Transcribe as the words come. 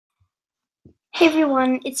Hey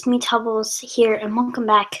everyone, it's me Tubbles here and welcome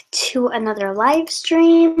back to another live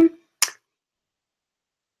stream.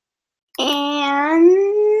 And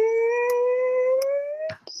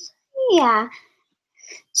yeah,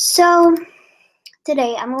 so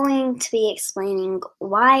today I'm going to be explaining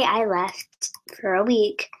why I left for a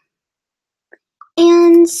week.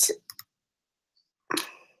 And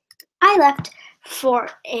I left for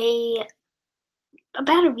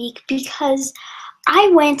about a week because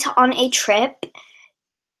I went on a trip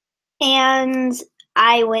and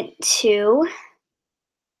I went to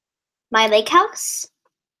my lake house.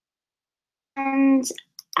 And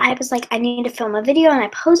I was like, I need to film a video,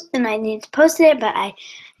 and I need to post it, but I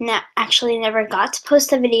actually never got to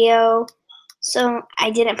post a video, so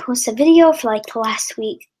I didn't post a video for like the last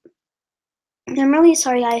week. And I'm really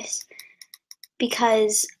sorry, guys,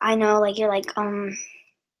 because I know like you're like,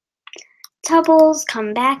 Tubbles,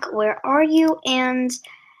 come back, where are you? And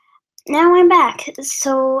now I'm back.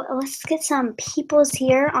 So let's get some peoples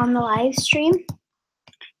here on the live stream.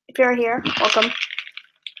 If you're here, welcome.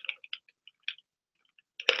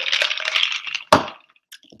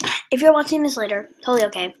 If you're watching this later, totally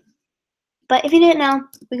okay. But if you didn't know,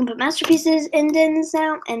 we can put masterpieces indents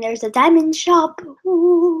now, and there's a diamond shop.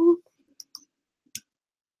 Ooh.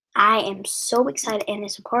 I am so excited, and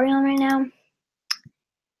it's recording on right now.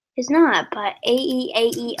 It's not, but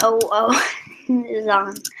AEAEOO is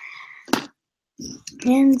on.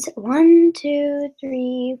 And 1, 2,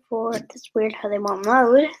 3, 4. That's weird how they won't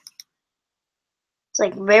load. It's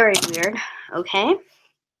like very weird. Okay.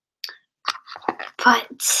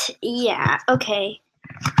 But yeah, okay.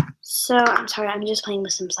 So I'm sorry, I'm just playing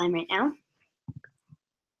with some slime right now.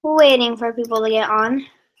 Waiting for people to get on.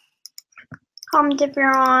 Comment if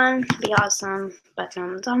you're on, be awesome, but no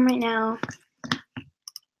one's on right now.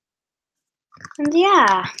 And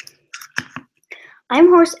yeah, I'm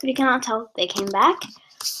Horse. If you cannot tell, they came back.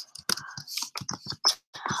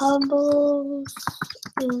 Tubbles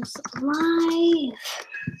is live.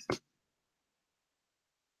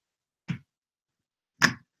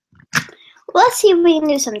 Let's see if we can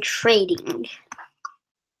do some trading.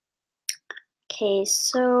 Okay,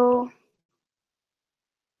 so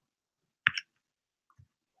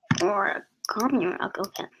or a common rock.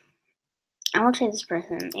 Okay, I will trade this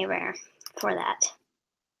person a rare for that.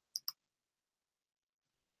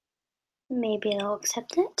 Maybe they'll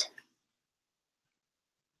accept it.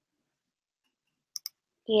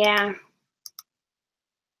 Yeah,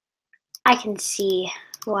 I can see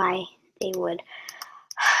why they would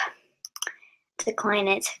decline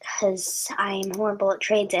it, because I am horrible at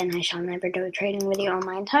trades and I shall never do a trading video in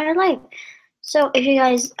my entire life. So if you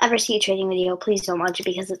guys ever see a trading video, please don't watch it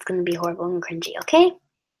because it's going to be horrible and cringy, okay?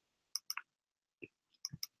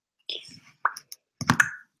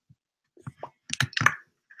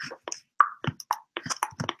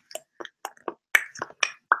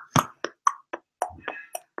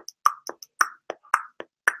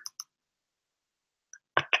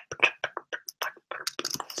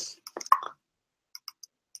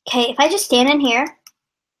 Okay, if I just stand in here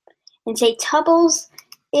and say Tubbles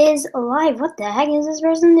is alive, what the heck is this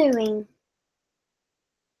person doing?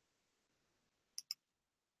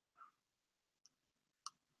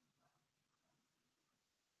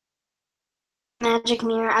 Magic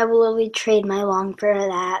mirror, I will literally trade my long for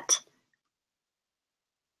that.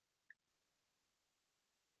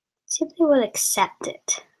 See if they would accept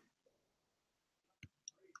it.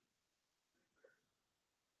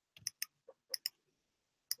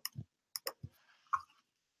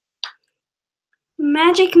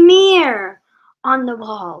 Magic mirror on the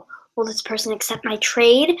wall. Will this person accept my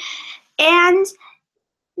trade? And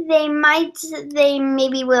they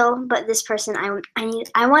maybe will, but this person, I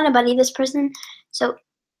want to buddy this person, so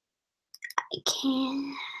I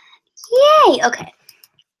can. Yay! Okay.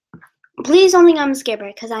 Please don't think I'm a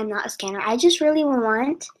scammer, because I'm not a scammer. I just really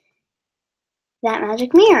want that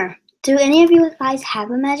magic mirror. Do any of you guys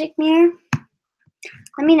have a magic mirror?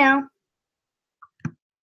 Let me know.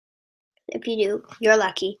 If you do, you're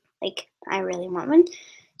lucky. Like, I really want one.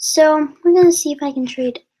 So we're gonna see if I can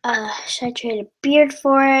trade. Should I trade a beard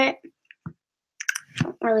for it? I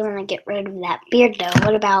don't really want to get rid of that beard though.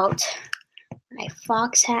 What about my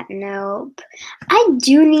fox hat? Nope. I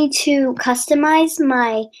do need to customize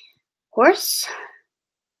my horse.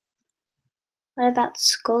 What about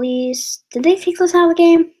Scully's? Did they take those out of the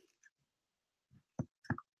game?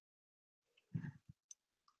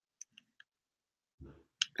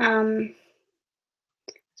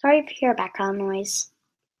 Sorry if you hear background noise.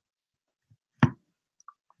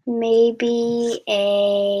 Maybe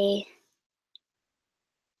a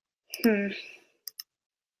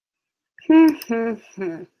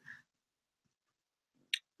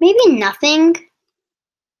Maybe nothing.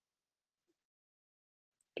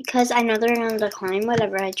 Because I know they're going to decline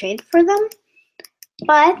whatever I trade for them.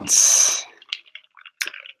 But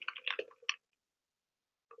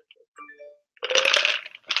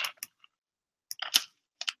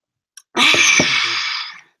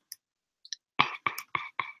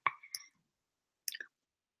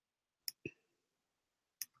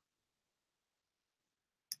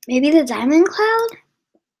maybe the Diamond Cloud?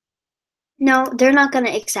 No, they're not going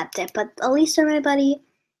to accept it, but at least they're my buddy.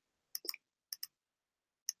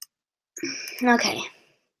 Okay.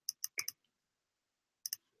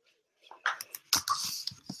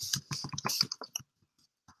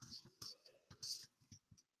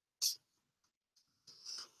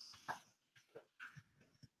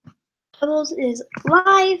 Doubles is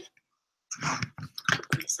live.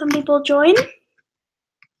 Some people join.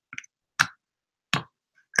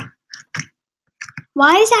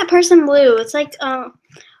 Why is that person blue? It's like a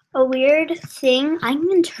weird thing. I'm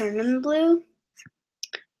gonna turn them blue,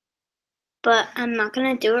 but I'm not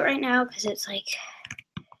gonna do it right now because it's like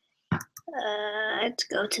let's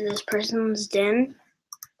go to this person's den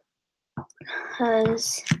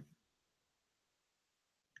because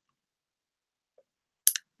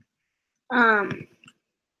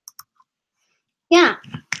yeah,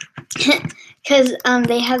 because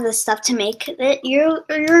they have the stuff to make it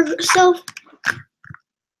yourself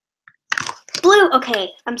blue.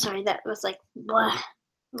 Okay, I'm sorry, that was like blah.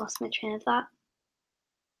 Lost my train of thought.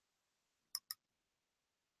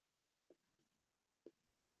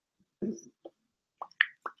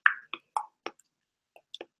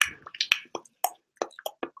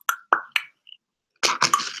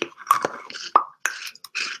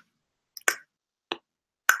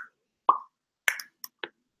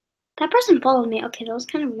 That person followed me. Okay, that was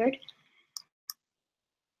kind of weird.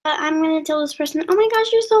 But I'm gonna tell this person, oh my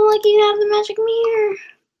gosh, you're so lucky you have the magic mirror.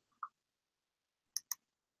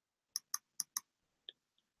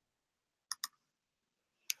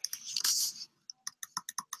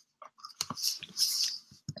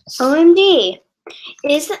 OMG.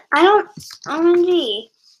 OMG.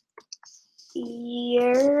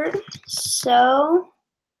 You're so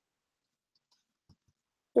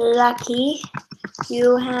lucky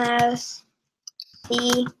you have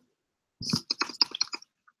the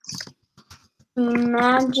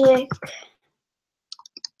magic,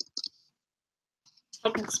 I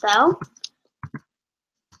can spell,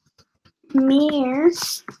 mirror.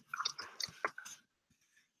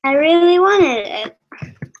 I really wanted it.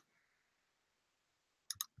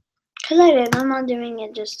 Because I did. I'm not doing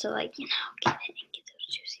it just to, like, you know, get it and get those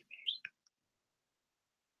juicy bears.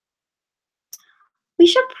 We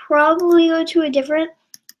should probably go to a different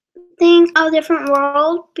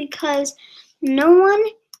world because no one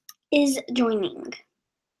is joining.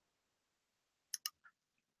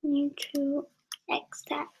 Need to X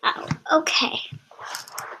that out. Okay.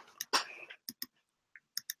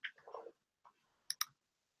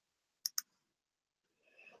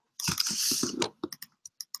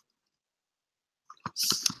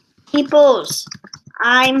 Peoples,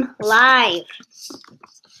 I'm live.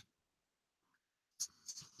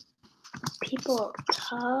 People,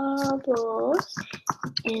 Tubbles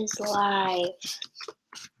is live.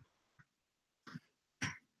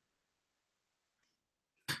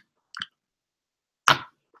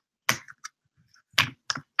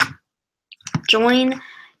 Join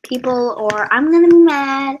people or I'm gonna be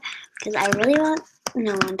mad because I really want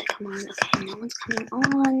no one to come on. Okay, no one's coming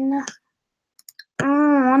on.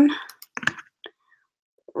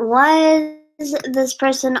 Was this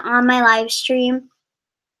person on my live stream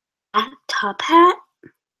at Top Hat?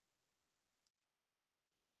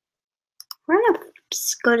 We're gonna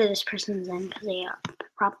go to this person's end because they are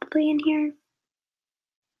probably in here.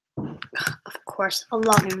 Of course, a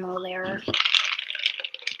login roll error.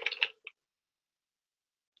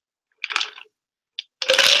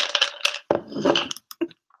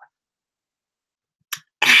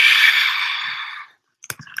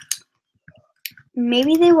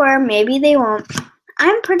 Maybe they were, maybe they won't.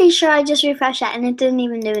 I'm pretty sure I just refreshed that and it didn't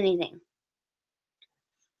even do anything.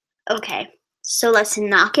 Okay, so let's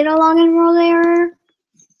not get a login roll error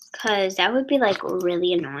because that would be like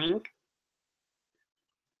really annoying.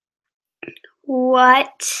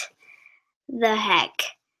 What the heck?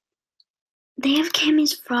 They have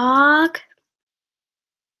Cammy's frog?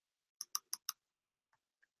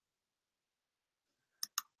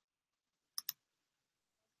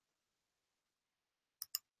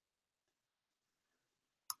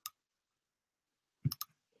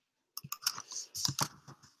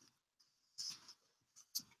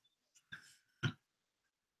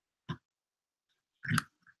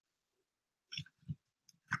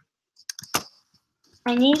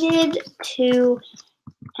 I needed to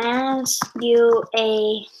ask you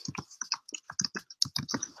a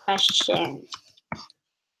question.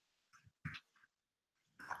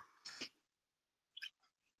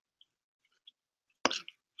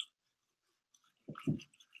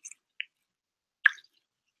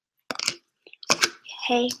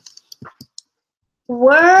 Okay.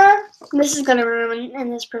 This is gonna ruin,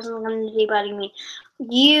 and this person is gonna debug me.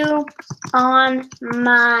 You on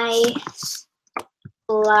my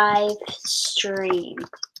live stream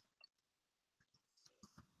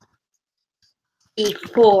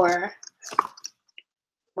before.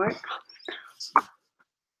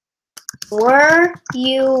 Were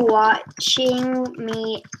you watching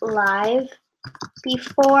me live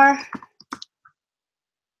before?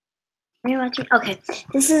 Are you watching? Okay,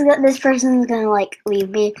 this person is gonna like leave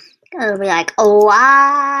me. Gonna be like,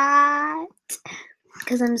 what?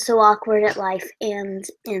 Because I'm so awkward at life and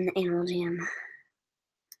in Animal Jam.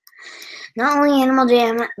 Not only Animal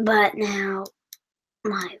Jam, but now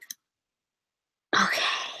live. Okay.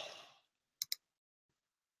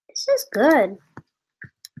 This is good.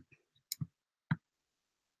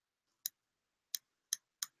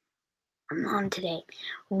 I'm on today.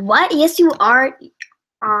 What? Yes, you are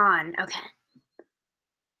on. Okay.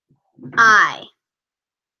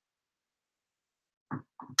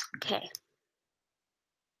 Okay.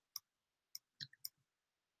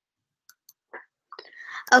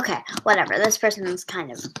 Okay, whatever. This person is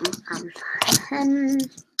kind of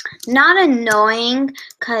not annoying,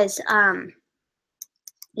 cause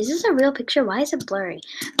is this a real picture? Why is it blurry?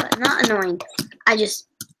 But not annoying.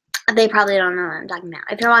 They probably don't know what I'm talking about.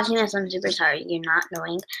 If you're watching this, I'm super sorry. You're not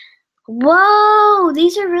knowing. Whoa,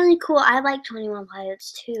 these are really cool. I like 21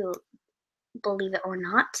 Pilots too, believe it or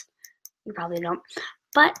not. You probably don't.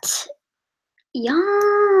 But,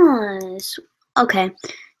 yes. Okay,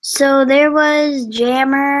 so there was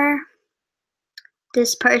Jammer.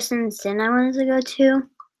 This person's Zen I wanted to go to.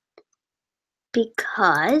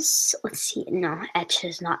 Because, let's see, no, Etch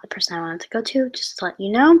is not the person I wanted to go to, just to let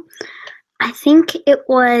you know. I think it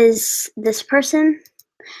was this person.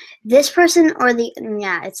 This person or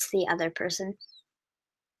yeah, it's the other person.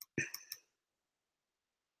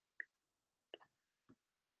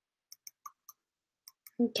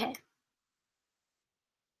 Okay.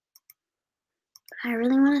 I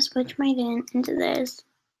really want to switch my Dan into this,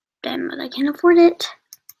 Dan, but I can't afford it.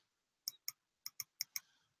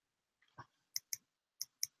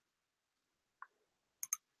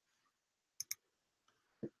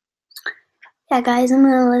 Yeah, guys, I'm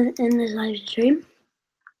gonna end this live stream.